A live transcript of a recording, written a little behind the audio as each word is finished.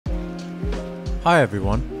Hi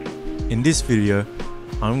everyone, in this video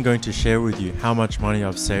I'm going to share with you how much money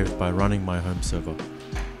I've saved by running my home server.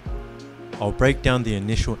 I'll break down the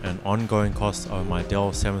initial and ongoing costs of my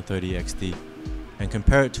Dell 730 XD and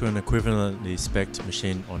compare it to an equivalently spec'd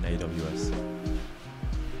machine on AWS.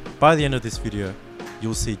 By the end of this video,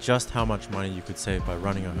 you'll see just how much money you could save by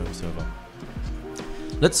running a home server.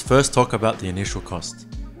 Let's first talk about the initial cost.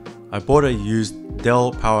 I bought a used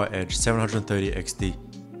Dell PowerEdge 730 XD.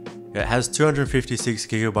 It has 256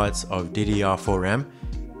 GB of DDR4 RAM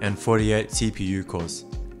and 48 CPU cores.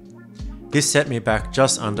 This set me back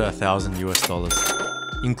just under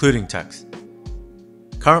 $1,000 including tax.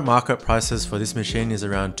 Current market prices for this machine is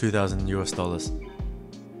around $2,000,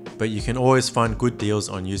 but you can always find good deals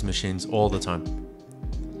on used machines all the time.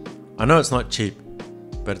 I know it's not cheap,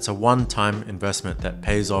 but it's a one-time investment that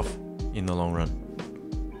pays off in the long run.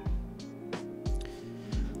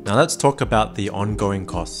 Now let's talk about the ongoing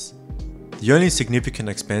costs. The only significant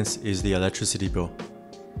expense is the electricity bill.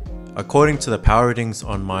 According to the power readings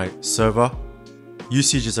on my server,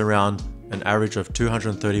 usage is around an average of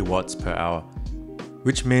 230 watts per hour,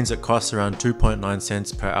 which means it costs around 2.9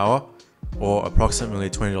 cents per hour or approximately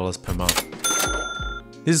 $20 per month.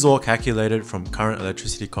 This is all calculated from current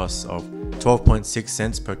electricity costs of 12.6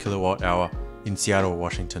 cents per kilowatt hour in Seattle,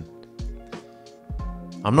 Washington.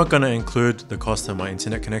 I'm not going to include the cost of my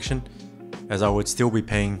internet connection, as I would still be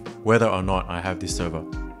paying whether or not I have this server.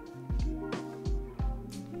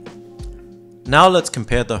 Now let's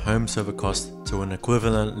compare the home server cost to an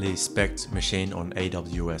equivalently spec'd machine on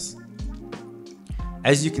AWS.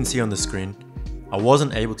 As you can see on the screen, I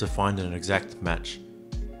wasn't able to find an exact match.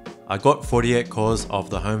 I got 48 cores of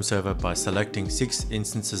the home server by selecting 6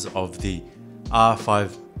 instances of the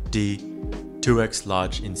R5D 2X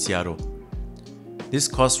large in Seattle. This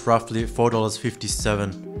costs roughly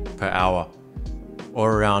 $4.57 per hour,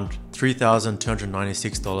 or around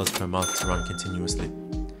 $3,296 per month to run continuously.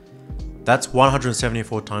 That's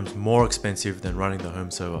 174 times more expensive than running the home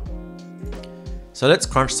server. So let's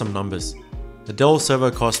crunch some numbers. The Dell server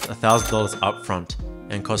cost $1,000 upfront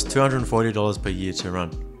and cost $240 per year to run.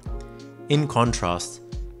 In contrast,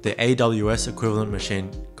 the AWS equivalent machine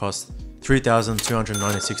costs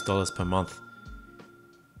 $3,296 per month.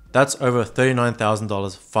 That's over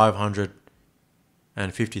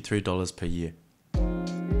 $39,553 per year.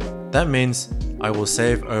 That means I will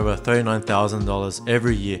save over $39,000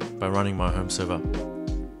 every year by running my home server.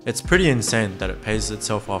 It's pretty insane that it pays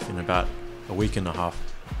itself off in about a week and a half.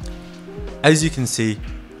 As you can see,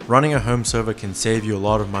 running a home server can save you a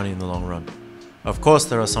lot of money in the long run. Of course,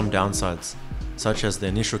 there are some downsides, such as the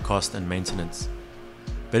initial cost and maintenance.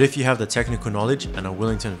 But if you have the technical knowledge and are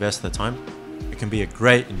willing to invest the time, it can be a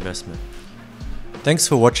great investment. Thanks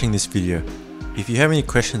for watching this video. If you have any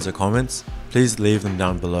questions or comments, please leave them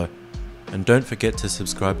down below. And don't forget to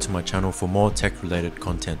subscribe to my channel for more tech-related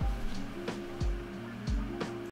content.